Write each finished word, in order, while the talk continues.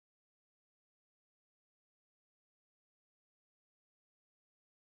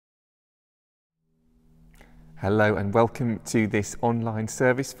Hello and welcome to this online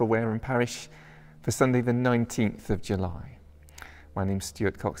service for Wareham Parish for Sunday the 19th of July. My name's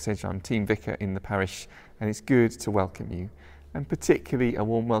Stuart Coxedge, I'm Team Vicar in the parish, and it's good to welcome you, and particularly a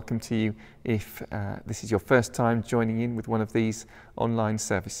warm welcome to you if this is your first time joining in with one of these online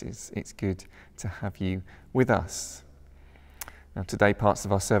services. It's good to have you with us. Now today parts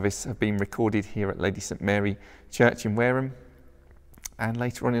of our service have been recorded here at Lady St Mary Church in Wareham, and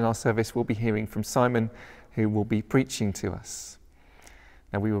later on in our service we'll be hearing from Simon, who will be preaching to us.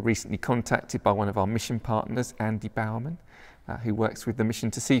 Now, we were recently contacted by one of our mission partners, Andy Bowerman, who works with the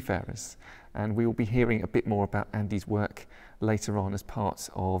Mission to Seafarers, and we will be hearing a bit more about Andy's work later on as part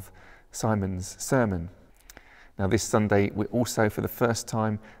of Simon's sermon. Now, this Sunday we're also for the first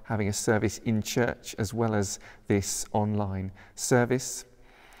time having a service in church as well as this online service.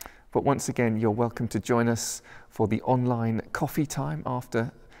 But once again, you're welcome to join us for the online coffee time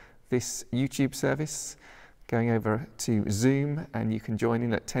after this YouTube service, going over to Zoom, and you can join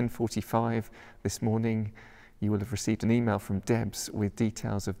in at 10:45 this morning. You will have received an email from Debs with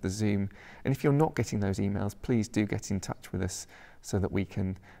details of the Zoom, and if you're not getting those emails, please do get in touch with us so that we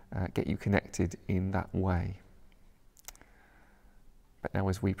can get you connected in that way. But now,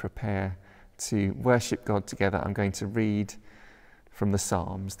 as we prepare to worship God together, I'm going to read from the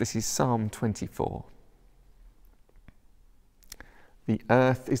Psalms. This is Psalm 24. The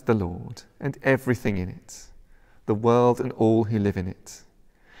earth is the Lord, and everything in it, the world and all who live in it.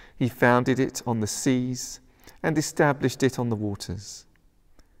 He founded it on the seas and established it on the waters.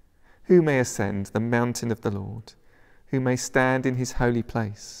 Who may ascend the mountain of the Lord? Who may stand in his holy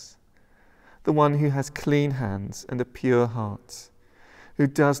place? The one who has clean hands and a pure heart, who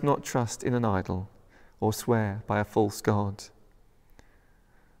does not trust in an idol or swear by a false god.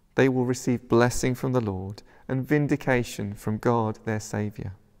 They will receive blessing from the Lord and vindication from God their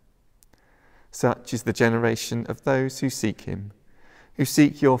Saviour. Such is the generation of those who seek him, who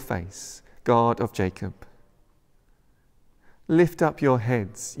seek your face, God of Jacob. Lift up your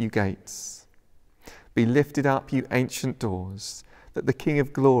heads, you gates. Be lifted up, you ancient doors, that the King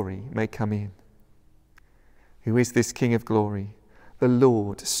of glory may come in. Who is this King of glory? The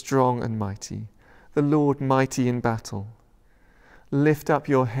Lord strong and mighty, the Lord mighty in battle. Lift up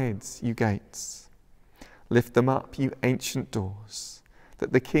your heads, you gates. Lift them up, you ancient doors,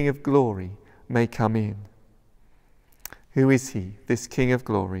 that the King of glory may come in. Who is he, this King of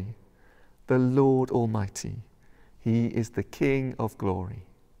glory? The Lord Almighty. He is the King of glory.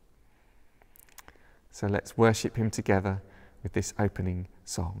 So let's worship him together with this opening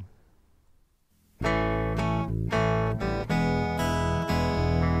song.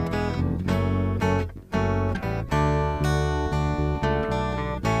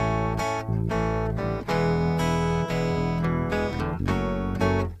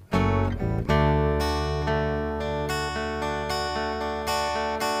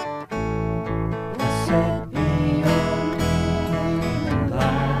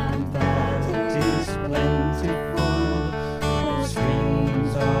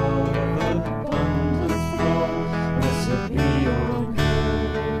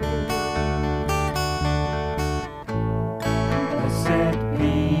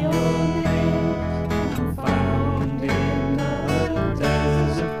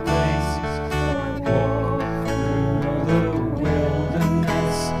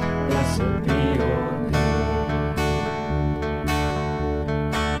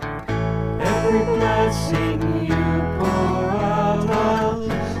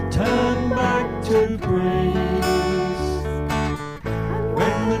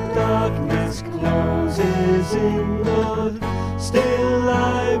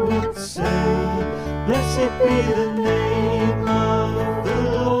 Blessed be your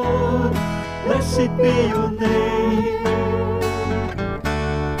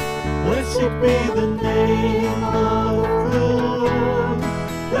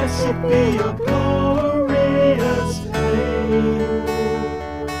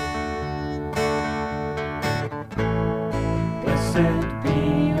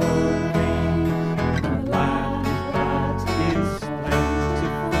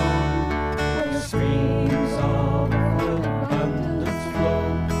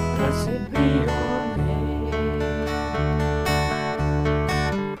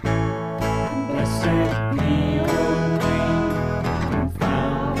name,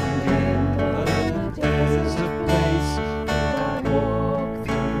 found in the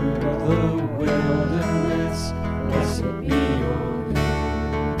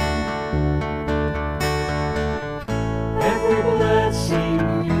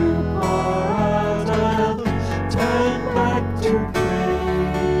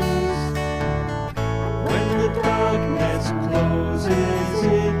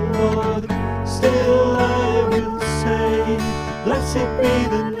Blessed be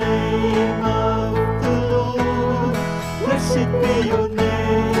the name of the Lord. Blessed be your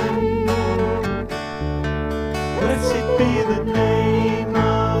name. Blessed be the name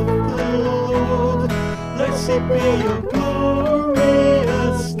of the Lord. Blessed be your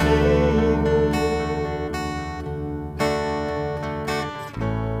glorious name.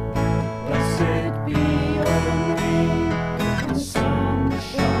 Blessed be your name. The sun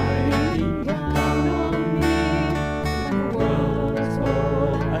shining down on me. The world is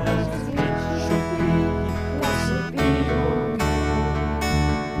all as it should be. Blessed be your name.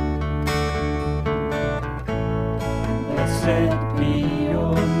 Blessed be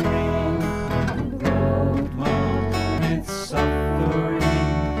your name. The road marked with suffering.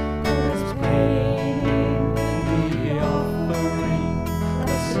 There is pain in the offering.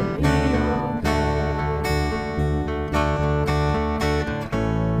 Blessed be your name.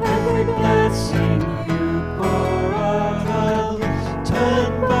 Every blessing you pour out, I'll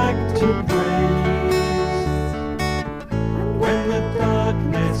turn back to praise. And when the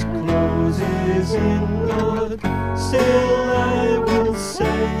darkness closes in, Lord, still I will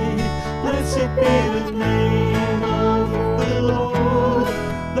say, blessed be the name of the Lord.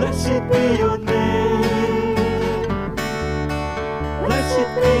 Blessed be your name. Blessed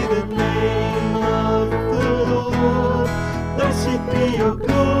be the name of the Lord. Blessed be your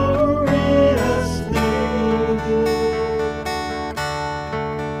glorious name.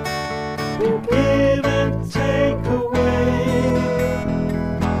 You give and take away.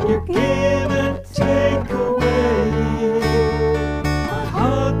 You give and take away. My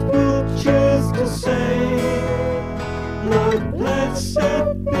heart will choose to say, Lord,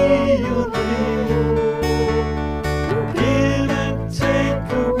 blessed be your name. You give and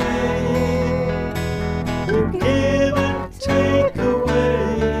take away. You give and take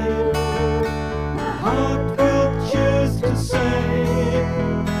away. My heart will choose to say,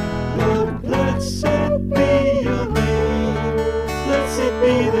 Lord, blessed be your name. Blessed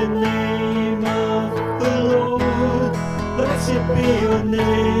be the name of the Lord. Blessed be your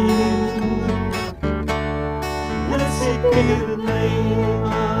name. Blessed be the name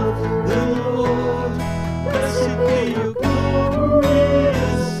of the Lord. Blessed be your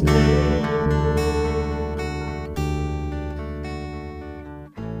glorious name.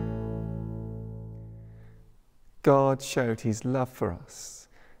 God showed his love for us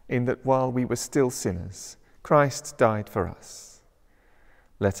in that while we were still sinners, Christ died for us.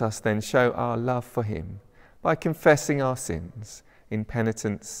 Let us then show our love for him by confessing our sins in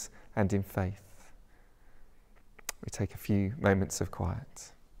penitence and in faith. We take a few moments of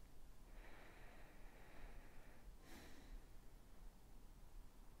quiet.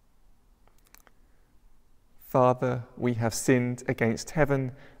 Father, we have sinned against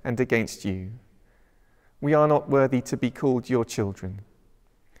heaven and against you. We are not worthy to be called your children.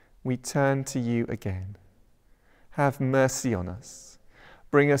 We turn to you again. Have mercy on us.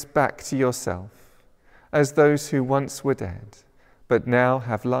 Bring us back to yourself, as those who once were dead, but now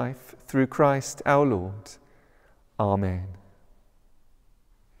have life through Christ our Lord. Amen.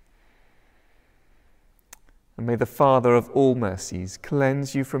 And may the Father of all mercies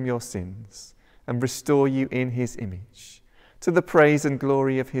cleanse you from your sins and restore you in his image, to the praise and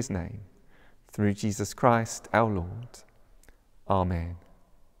glory of his name, through Jesus Christ our Lord. Amen.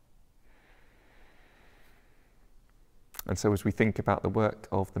 And so as we think about the work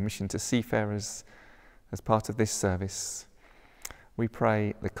of the Mission to Seafarers as part of this service, we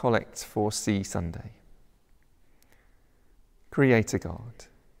pray the Collect for Sea Sunday. Creator God,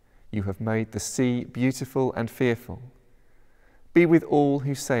 you have made the sea beautiful and fearful. Be with all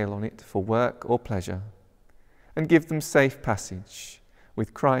who sail on it for work or pleasure, and give them safe passage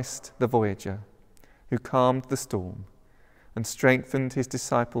with Christ the voyager, who calmed the storm and strengthened his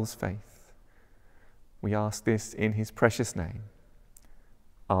disciples' faith. We ask this in his precious name.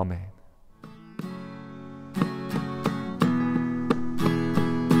 Amen.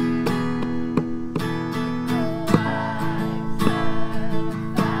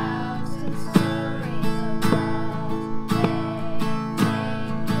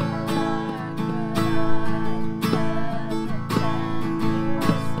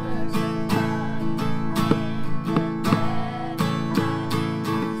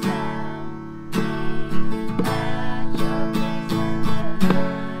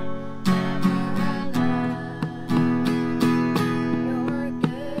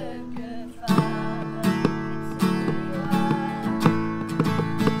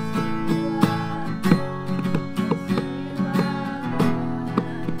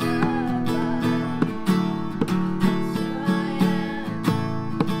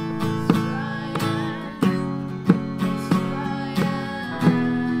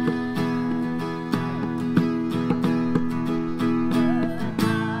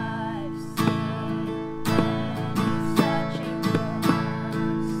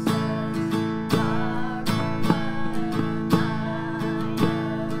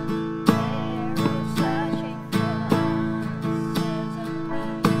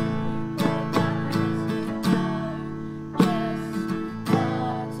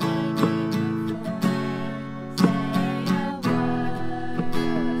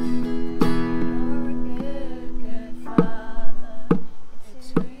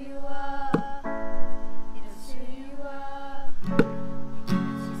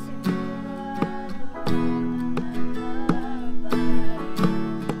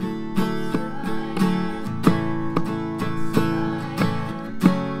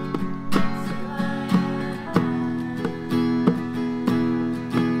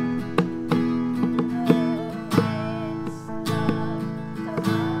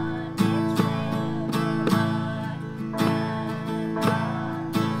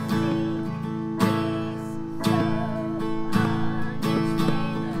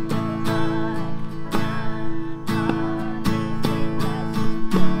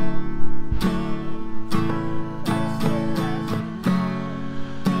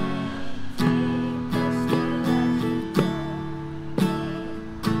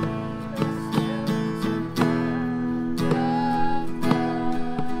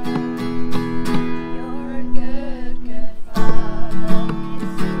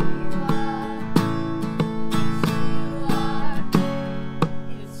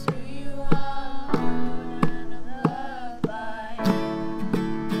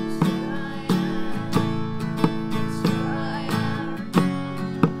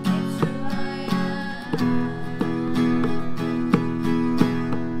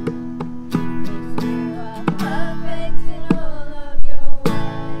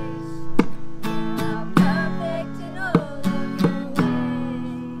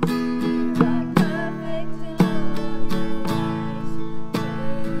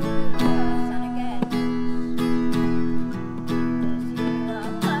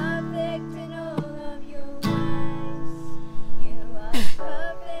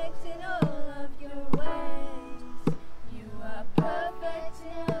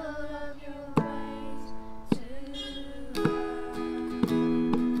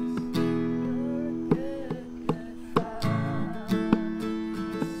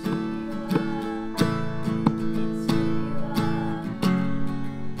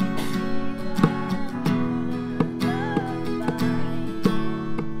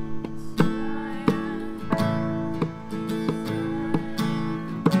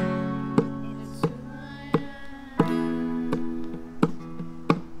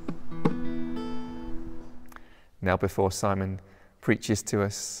 Now, before Simon preaches to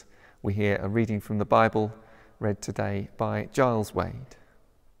us, we hear a reading from the Bible read today by Giles Wade.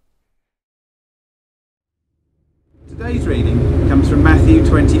 Today's reading comes from Matthew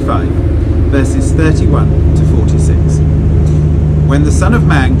 25, verses 31 to 46. When the Son of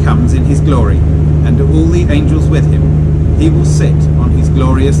Man comes in his glory, and all the angels with him, he will sit on his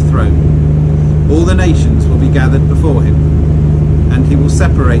glorious throne. All the nations will be gathered before him, and he will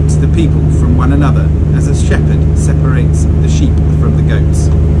separate the people from one another, as a shepherd separates the sheep from the goats.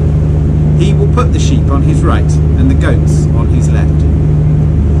 He will put the sheep on his right, and the goats on his left.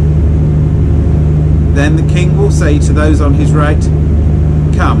 Then the king will say to those on his right,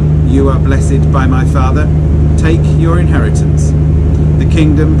 "Come, you are blessed by my Father, take your inheritance, the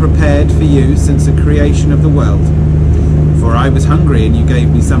kingdom prepared for you since the creation of the world. For I was hungry and you gave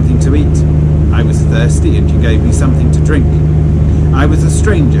me something to eat. I was thirsty and you gave me something to drink. I was a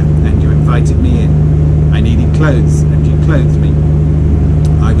stranger and you invited me in. I needed clothes and you clothed me.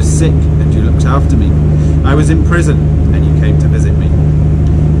 I was sick and you looked after me. I was in prison and you came to visit me."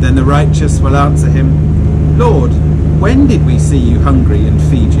 Then the righteous will answer him, "Lord, when did we see you hungry and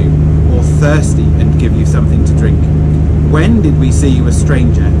feed you, or thirsty and give you something to drink? When did we see you a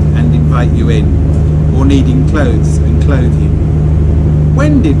stranger and invite you in, or needing clothes and clothe you?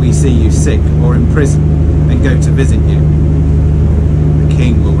 When did we see you sick or in prison and go to visit you?" The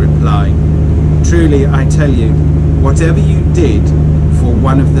king will reply, "Truly I tell you, whatever you did for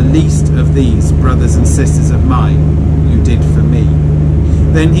one of the least of these brothers and sisters of mine, you did for me."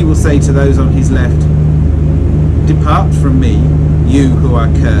 Then he will say to those on his left, "Depart from me, you who are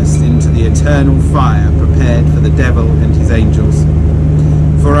cursed, into the eternal fire prepared for the devil and his angels.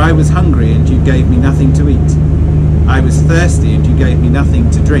 For I was hungry and you gave me nothing to eat. I was thirsty and you gave me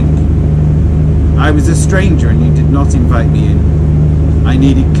nothing to drink. I was a stranger and you did not invite me in. I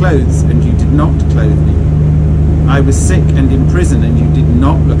needed clothes and you did not clothe me. I was sick and in prison and you did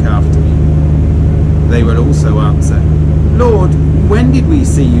not look after me." They will also answer, "Lord, when did we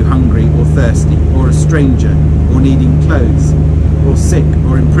see you hungry or thirsty, or a stranger, or needing clothes, or sick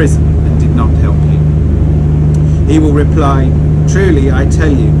or in prison, and did not help you?" He will reply, "Truly I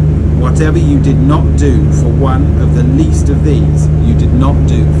tell you, whatever you did not do for one of the least of these, you did not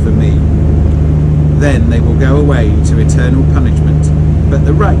do for me." Then they will go away to eternal punishment, but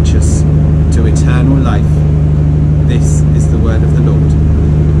the righteous to eternal life. This is the word of the Lord.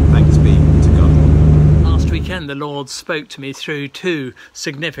 Thanks be to God. Last weekend the Lord spoke to me through two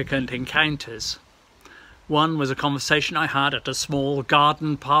significant encounters. One was a conversation I had at a small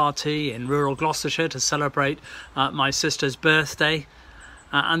garden party in rural Gloucestershire to celebrate my sister's birthday,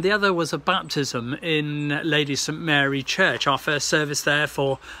 and the other was a baptism in Lady St Mary Church, our first service there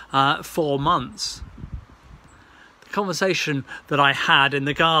for 4 months. The conversation that I had in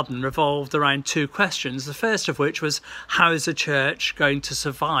the garden revolved around two questions, the first of which was, how is the church going to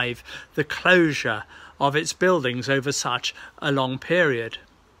survive the closure of its buildings over such a long period?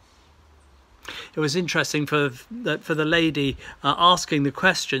 It was interesting for the lady asking the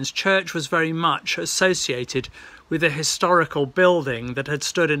questions. Church was very much associated with a historical building that had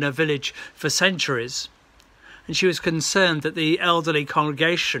stood in a village for centuries, and she was concerned that the elderly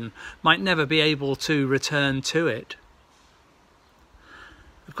congregation might never be able to return to it.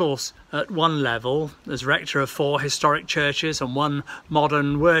 Of course, at one level, as rector of 4 historic churches and 1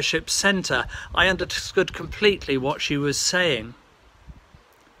 modern worship centre, I understood completely what she was saying.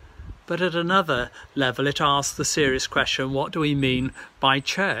 But at another level, it asked the serious question, what do we mean by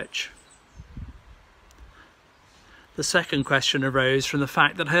church? The second question arose from the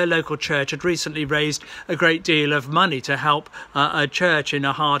fact that her local church had recently raised a great deal of money to help a church in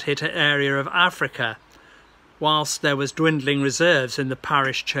a hard-hit area of Africa, whilst there was dwindling reserves in the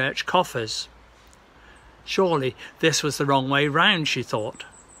parish church coffers. Surely this was the wrong way round, she thought.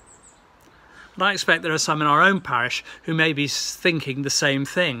 And I expect there are some in our own parish who may be thinking the same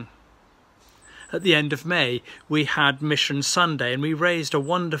thing. At the end of May, we had Mission Sunday, and we raised a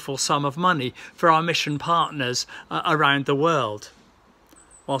wonderful sum of money for our mission partners around the world,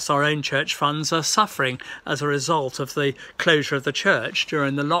 whilst our own church funds are suffering as a result of the closure of the church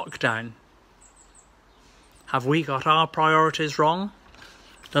during the lockdown. Have we got our priorities wrong?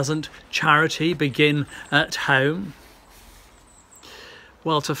 Doesn't charity begin at home?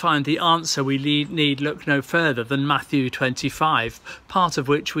 Well, to find the answer we need look no further than Matthew 25, part of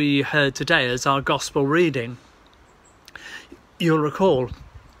which we heard today as our gospel reading. You'll recall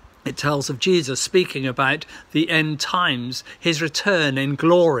it tells of Jesus speaking about the end times, his return in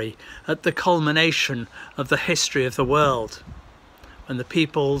glory at the culmination of the history of the world, when the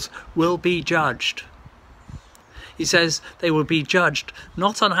peoples will be judged. He says they will be judged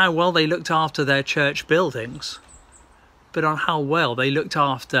not on how well they looked after their church buildings, but on how well they looked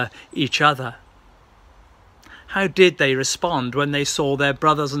after each other. How did they respond when they saw their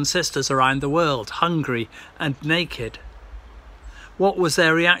brothers and sisters around the world hungry and naked? What was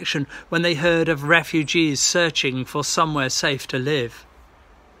their reaction when they heard of refugees searching for somewhere safe to live?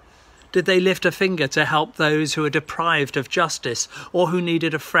 Did they lift a finger to help those who were deprived of justice or who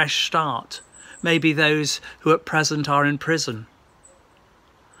needed a fresh start? Maybe those who at present are in prison.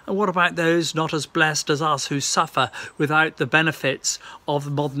 And what about those not as blessed as us who suffer without the benefits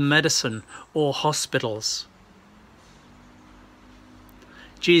of modern medicine or hospitals?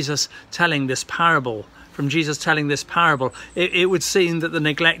 From Jesus telling this parable, it would seem that the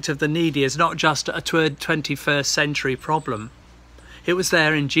neglect of the needy is not just a 21st century problem. It was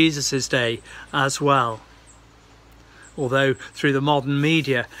there in Jesus' day as well. Although through the modern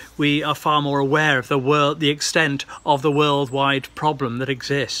media we are far more aware of the extent of the worldwide problem that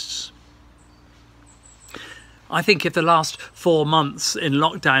exists. I think if the last 4 months in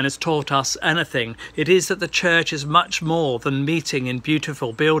lockdown has taught us anything, it is that the church is much more than meeting in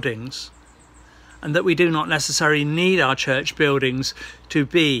beautiful buildings, and that we do not necessarily need our church buildings to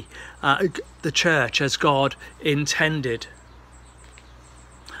be the church as God intended.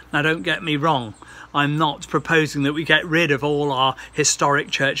 Now, don't get me wrong, I'm not proposing that we get rid of all our historic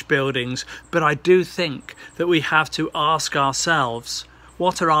church buildings, but I do think that we have to ask ourselves,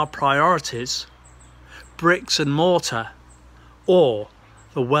 what are our priorities? Bricks and mortar, or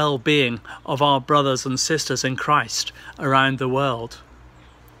the well-being of our brothers and sisters in Christ around the world?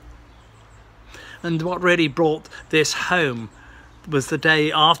 And what really brought this home was the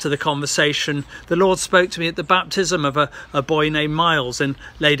day after the conversation. The Lord spoke to me at the baptism of a boy named Miles in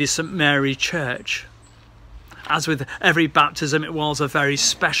Lady St Mary Church. As with every baptism, it was a very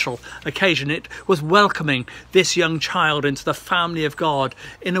special occasion. It was welcoming this young child into the family of God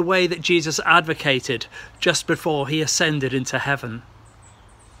in a way that Jesus advocated just before he ascended into heaven.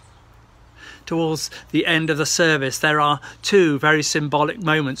 Towards the end of the service, there are 2 very symbolic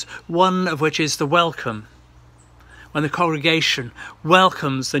moments, one of which is the welcome, when the congregation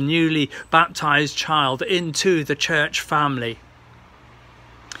welcomes the newly baptised child into the church family.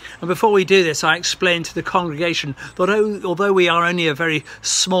 And before we do this, I explained to the congregation that although we are only a very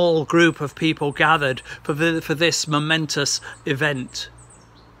small group of people gathered for this momentous event,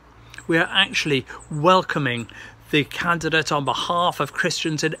 we are actually welcoming the candidate on behalf of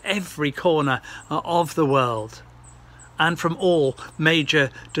Christians in every corner of the world and from all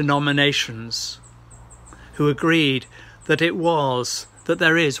major denominations, who agreed that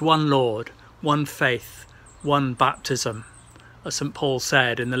there is one Lord, one faith, one baptism, as St Paul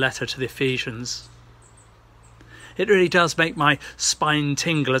said in the letter to the Ephesians. It really does make my spine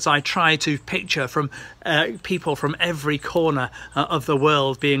tingle as I try to picture from people from every corner of the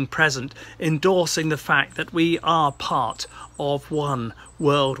world being present, endorsing the fact that we are part of one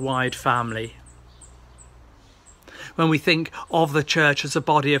worldwide family. When we think of the church as a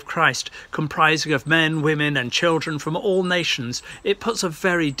body of Christ, comprising of men, women and children from all nations, it puts a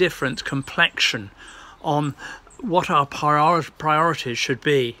very different complexion on what our priorities should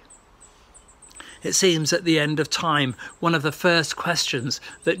be. It seems at the end of time, one of the first questions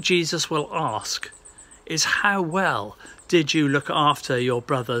that Jesus will ask is, how well did you look after your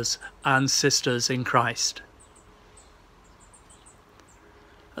brothers and sisters in Christ?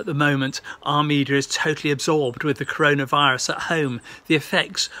 At the moment, our media is totally absorbed with the coronavirus at home, the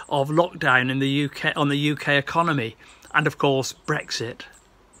effects of lockdown in the UK on the UK economy, and of course Brexit.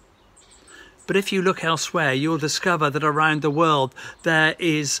 But if you look elsewhere, you'll discover that around the world there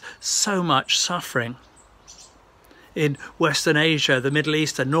is so much suffering. In Western Asia, the Middle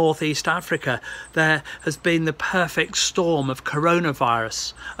East and North East Africa, there has been the perfect storm of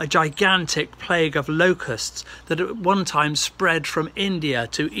coronavirus, a gigantic plague of locusts that at one time spread from India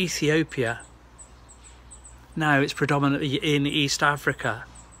to Ethiopia. Now it's predominantly in East Africa.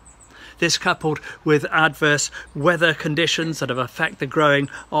 This, coupled with adverse weather conditions that have affected the growing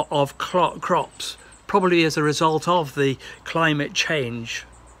of crops, probably as a result of the climate change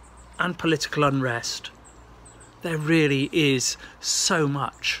and political unrest. There really is so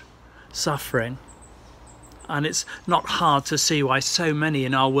much suffering. And it's not hard to see why so many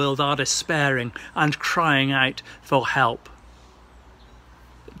in our world are despairing and crying out for help.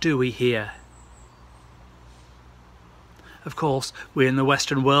 Do we hear? Of course, we in the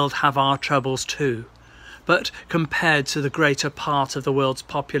Western world have our troubles too, but compared to the greater part of the world's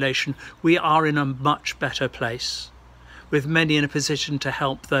population, we are in a much better place, with many in a position to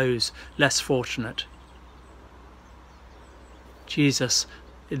help those less fortunate. Jesus,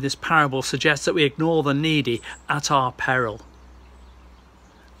 in this parable, suggests that we ignore the needy at our peril.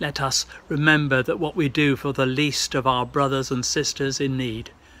 Let us remember that what we do for the least of our brothers and sisters in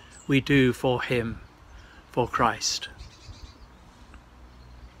need, we do for him, for Christ.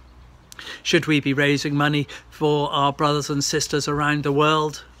 Should we be raising money for our brothers and sisters around the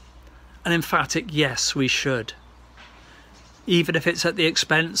world? An emphatic yes, we should. Even if it's at the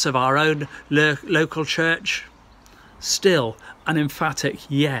expense of our own local church, still an emphatic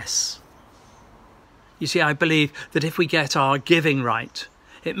yes. You see, I believe that if we get our giving right,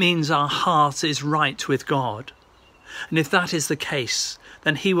 it means our heart is right with God. And if that is the case,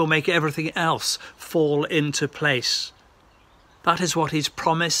 then he will make everything else fall into place. That is what he's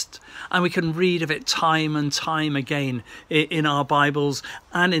promised, and we can read of it time and time again in our Bibles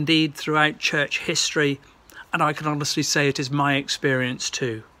and indeed throughout church history, and I can honestly say it is my experience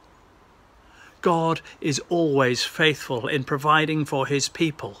too. God is always faithful in providing for his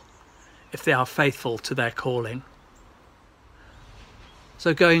people if they are faithful to their calling.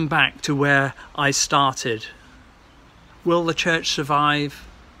 So going back to where I started, will the church survive?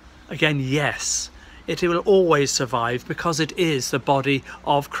 Again, yes. It will always survive because it is the body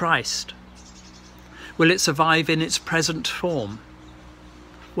of Christ. Will it survive in its present form?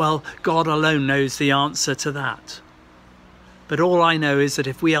 Well, God alone knows the answer to that. But all I know is that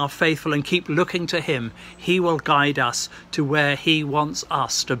if we are faithful and keep looking to him, he will guide us to where he wants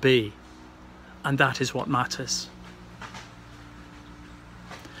us to be. And that is what matters.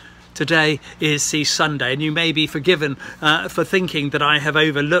 Today is Sea Sunday, and you may be forgiven for thinking that I have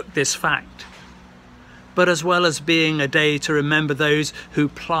overlooked this fact. But as well as being a day to remember those who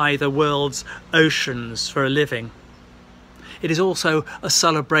ply the world's oceans for a living, it is also a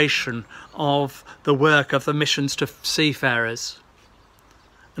celebration of the work of the Missions to Seafarers,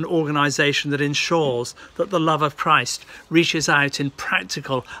 an organisation that ensures that the love of Christ reaches out in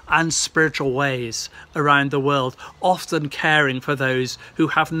practical and spiritual ways around the world, often caring for those who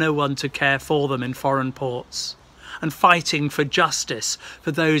have no one to care for them in foreign ports, and fighting for justice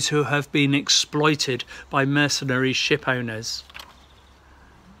for those who have been exploited by mercenary ship owners.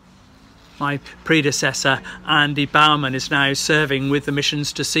 My predecessor, Andy Bauman, is now serving with the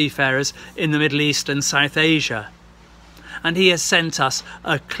Missions to Seafarers in the Middle East and South Asia. And he has sent us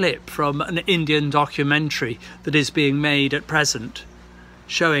a clip from an Indian documentary that is being made at present,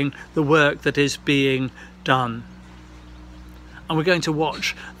 showing the work that is being done. And we're going to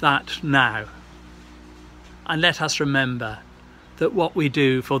watch that now. And let us remember that what we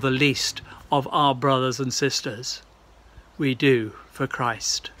do for the least of our brothers and sisters, we do for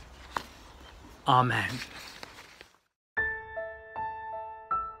Christ. Amen.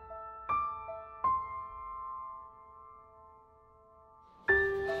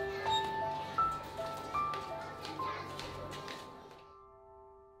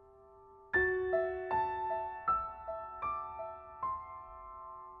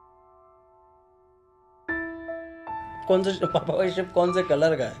 कौन सा पापा का ship कौन से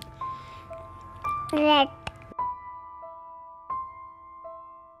colour का है? Red.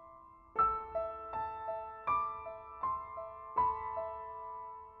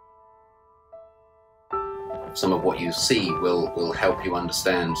 Some of what you see will help you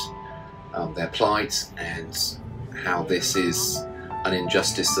understand their plight and how this is an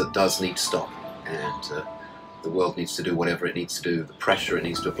injustice that does need to stop, and the world needs to do whatever it needs to do, the pressure it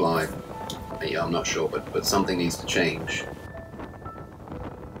needs to apply. I'm not sure, but something needs to change.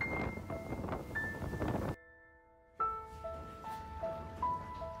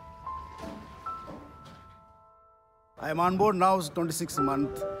 I am on board now 26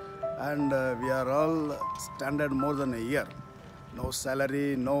 months, and we are all stranded more than a year. No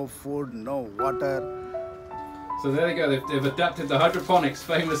salary, no food, no water. So there they go, they've adapted the hydroponics,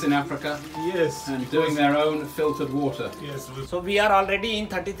 famous in Africa. Yes. And doing their own filtered water. Yes. So we are already in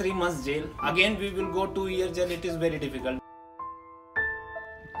 33 months jail. Again we will go 2 years jail. It is very difficult.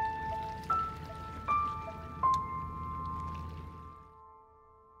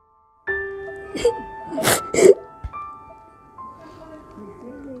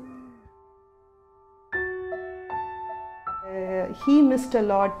 He missed a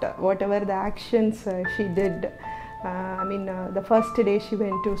lot, whatever the actions she did. The first day she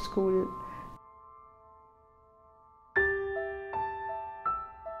went to school.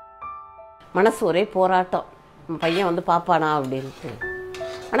 மனசு ஒரே போராட்டம், பையன் வந்து பாப்பானா அப்படின்ட்டு.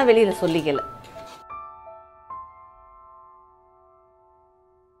 ஆனால் வெளியில் சொல்லிக்கல.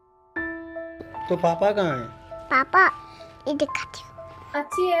 तो पापा कहाँ हैं? पापा ये दिखाती हूँ।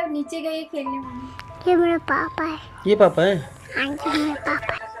 अच्छी है, नीचे गई खेलने वाली। ये मेरा पापा है। ये पापा है? हाँ जी मेरा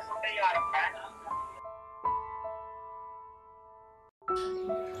पापा है।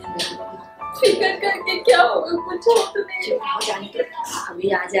 फिकर करके क्या होगा कुछ होता नहीं। चुप हो जाने के अभी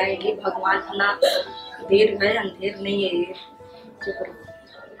आ जाएगी भगवान अपना देर है अंधेर नहीं है ये चुप रहो।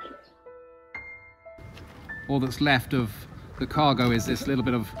 All that's left of the cargo is this little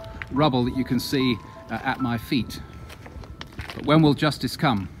bit of rubble that you can see at my feet. But when will justice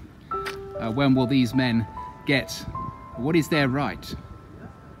come? When will these men get what is their right?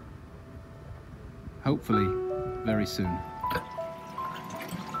 Hopefully very soon.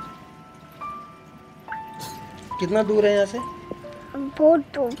 कितना दूर है यहाँ से? बहुत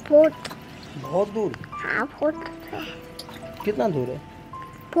दूर, बहुत दूर? हाँ बहुत दूर है। कितना दूर है?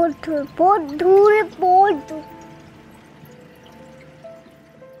 बहुत दूर है, बहुत दूर।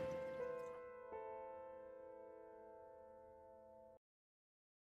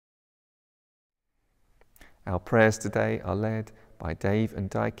 Our prayers today are led by Dave and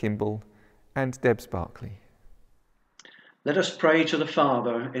Di Kimball and Debs Barkley. Let us pray to the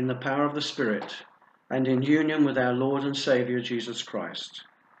Father in the power of the Spirit and in union with our Lord and Saviour Jesus Christ.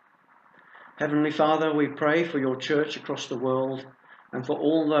 Heavenly Father, we pray for your church across the world and for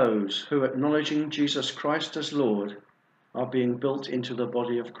all those who, acknowledging Jesus Christ as Lord, are being built into the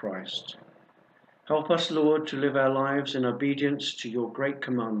body of Christ. Help us, Lord, to live our lives in obedience to your great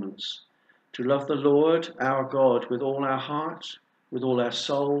commandments, to love the Lord our God with all our heart, with all our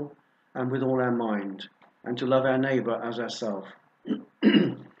soul, and with all our mind, and to love our neighbour as ourselves.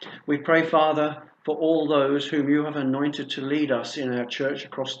 We pray, Father, for all those whom you have anointed to lead us in our church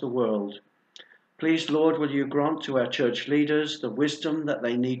across the world. Please, Lord, will you grant to our church leaders the wisdom that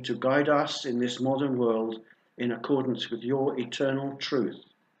they need to guide us in this modern world in accordance with your eternal truth.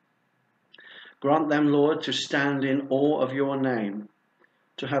 Grant them, Lord, to stand in awe of your name,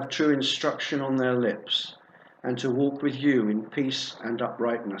 to have true instruction on their lips, and to walk with you in peace and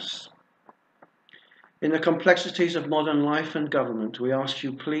uprightness. In the complexities of modern life and government, we ask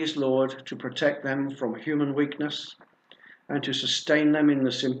you, please, Lord, to protect them from human weakness and to sustain them in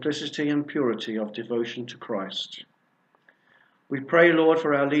the simplicity and purity of devotion to Christ. We pray, Lord,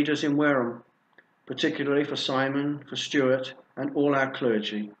 for our leaders in Wareham, particularly for Simon, for Stuart, and all our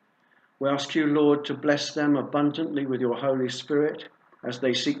clergy. We ask you, Lord, to bless them abundantly with your Holy Spirit as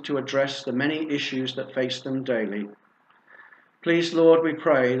they seek to address the many issues that face them daily. Please, Lord, we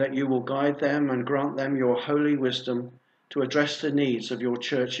pray that you will guide them and grant them your holy wisdom to address the needs of your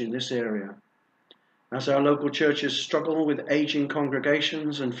church in this area. As our local churches struggle with ageing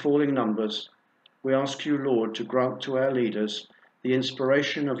congregations and falling numbers, we ask you, Lord, to grant to our leaders the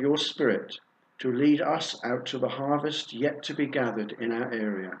inspiration of your Spirit to lead us out to the harvest yet to be gathered in our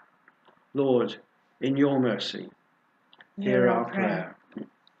area. Lord, in your mercy, hear our prayer.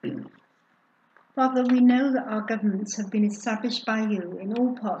 Father, we know that our governments have been established by you in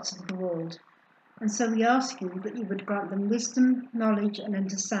all parts of the world, and so we ask you that you would grant them wisdom, knowledge, and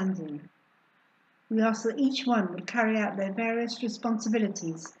understanding. We ask that each one would carry out their various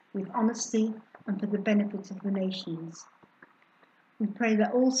responsibilities with honesty and for the benefit of the nations. We pray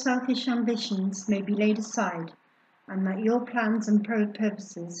that all selfish ambitions may be laid aside and that your plans and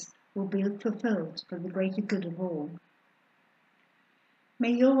purposes will be fulfilled for the greater good of all.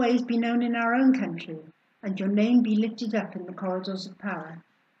 May your ways be known in our own country and your name be lifted up in the corridors of power.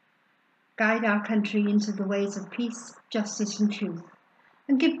 Guide our country into the ways of peace, justice and truth,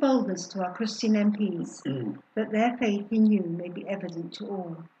 and give boldness to our Christian MPs that their faith in you may be evident to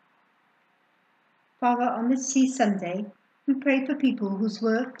all. Father, on this Sea Sunday, we pray for people whose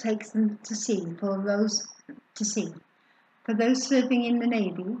work takes them to sea, for those serving in the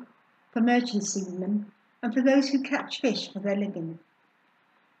Navy, for merchant seamen, and for those who catch fish for their living.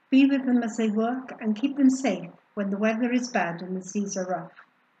 Be with them as they work and keep them safe when the weather is bad and the seas are rough.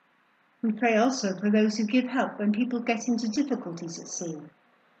 We pray also for those who give help when people get into difficulties at sea,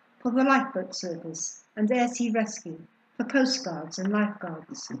 for the lifeboat service and air sea rescue, for coastguards and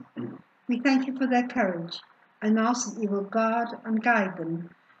lifeguards. We thank you for their courage and ask that you will guard and guide them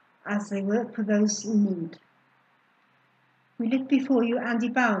as they work for those in need. We lift before you Andy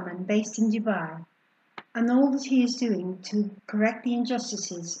Bowerman, based in Dubai, and all that he is doing to correct the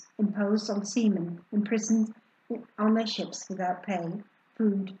injustices imposed on seamen imprisoned on their ships without pay,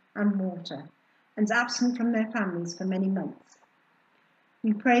 food and water, and absent from their families for many months.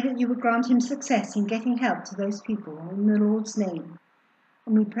 We pray that you would grant him success in getting help to those people in the Lord's name,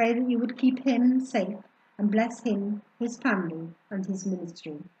 and we pray that you would keep him safe and bless him, his family and his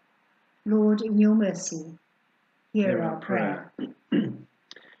ministry. Lord, in your mercy, hear our prayer.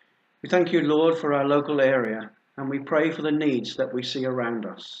 We thank you, Lord, for our local area, and we pray for the needs that we see around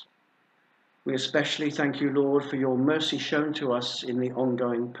us. We especially thank you, Lord, for your mercy shown to us in the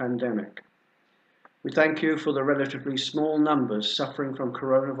ongoing pandemic. We thank you for the relatively small numbers suffering from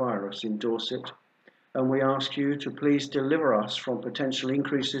coronavirus in Dorset, and we ask you to please deliver us from potential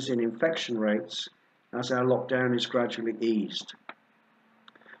increases in infection rates as our lockdown is gradually eased.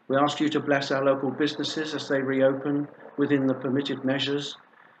 We ask you to bless our local businesses as they reopen within the permitted measures,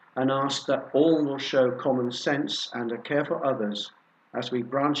 and ask that all will show common sense and a care for others as we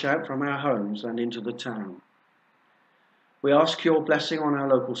branch out from our homes and into the town. We ask your blessing on our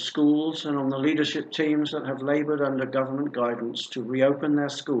local schools and on the leadership teams that have laboured under government guidance to reopen their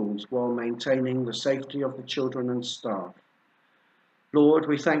schools while maintaining the safety of the children and staff. Lord,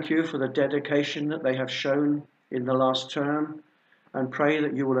 we thank you for the dedication that they have shown in the last term, and pray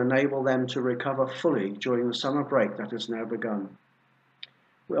that you will enable them to recover fully during the summer break that has now begun.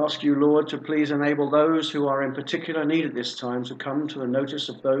 We ask you, Lord, to please enable those who are in particular need at this time to come to the notice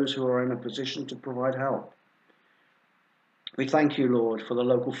of those who are in a position to provide help. We thank you, Lord, for the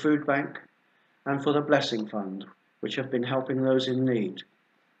local food bank and for the Blessing Fund, which have been helping those in need,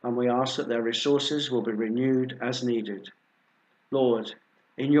 and we ask that their resources will be renewed as needed. Lord,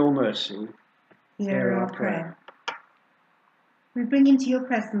 in your mercy, Hear our prayer. We bring into your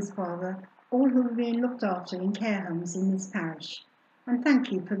presence, Father, all who are being looked after in care homes in this parish, and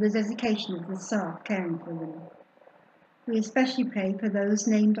thank you for the dedication of the staff caring for them. We especially pray for those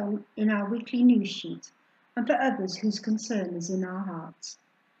named in our weekly news sheet, and for others whose concern is in our hearts.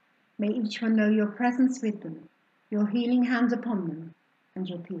 May each one know your presence with them, your healing hand upon them, and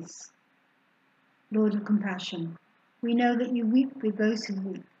your peace. Lord of compassion, we know that you weep with those who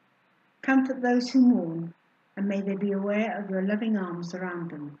weep. Comfort those who mourn, and may they be aware of your loving arms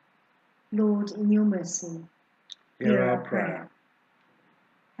around them. Lord, in your mercy, hear our prayer.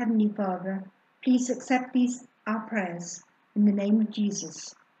 Heavenly Father, please accept these our prayers in the name of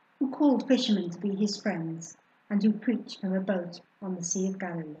Jesus, who called fishermen to be his friends, and who preached from a boat on the Sea of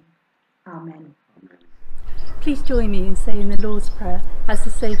Galilee. Amen. Please join me in saying the Lord's Prayer as the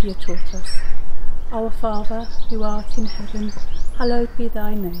Saviour taught us. Our Father, who art in heaven, hallowed be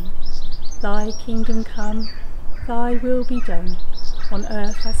thy name. Thy kingdom come, thy will be done, on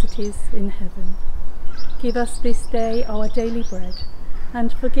earth as it is in heaven. Give us this day our daily bread,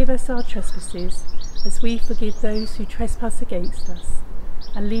 and forgive us our trespasses, as we forgive those who trespass against us.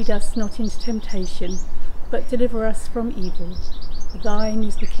 And lead us not into temptation, but deliver us from evil. For thine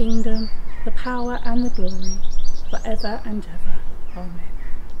is the kingdom, the power and the glory, for ever and ever. Amen.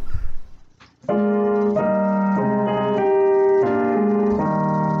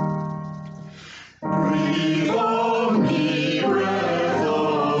 Breathe on me, breath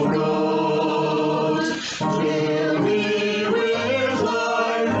of God, fill me with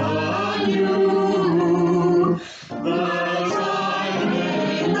life anew, that I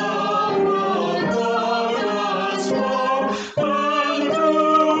may not walk the path and do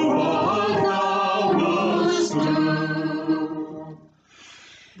what thou must do.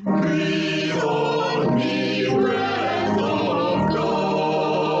 Breathe on me, breath of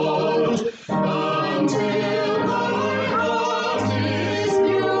God, until my heart is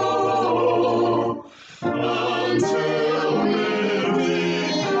pure, until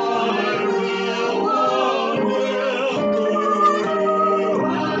living I will one will do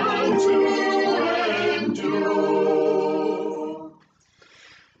and to endure.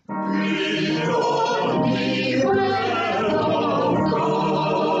 Breathe on me, breath of God,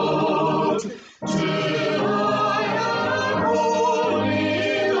 till I am wholly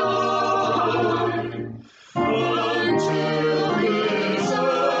thine, until this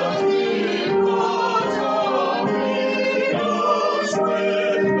earthly part of me goes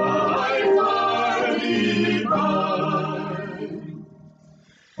with thy fire divine.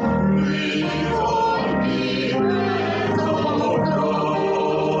 Breathe on me, breath of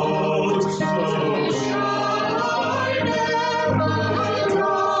God, so shall I never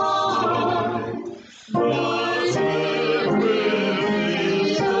die, but live within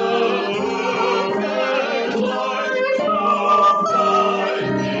the perfect light of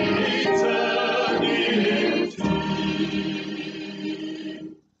thine eternity.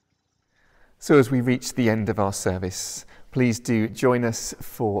 So as we reach the end of our service, please do join us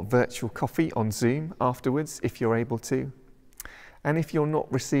for virtual coffee on Zoom afterwards if you're able to. And if you're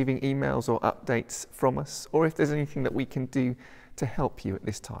not receiving emails or updates from us, or if there's anything that we can do to help you at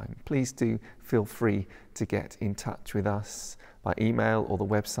this time, please do feel free to get in touch with us by email or the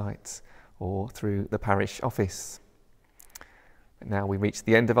website or through the parish office. But now we reach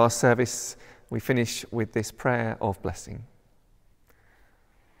the end of our service. We finish with this prayer of blessing.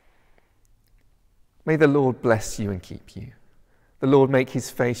 May the Lord bless you and keep you. The Lord make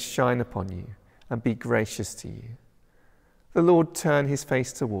his face shine upon you and be gracious to you. The Lord turn his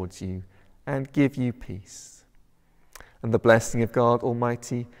face towards you and give you peace. And the blessing of God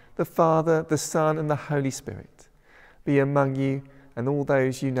Almighty, the the Father, the Son, and the Holy Spirit be among you and all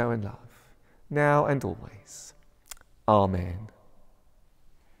those you know and love, now and always. Amen.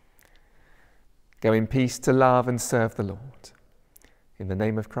 Go in peace to love and serve the Lord. In the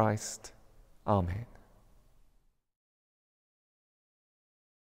name of Christ, amen.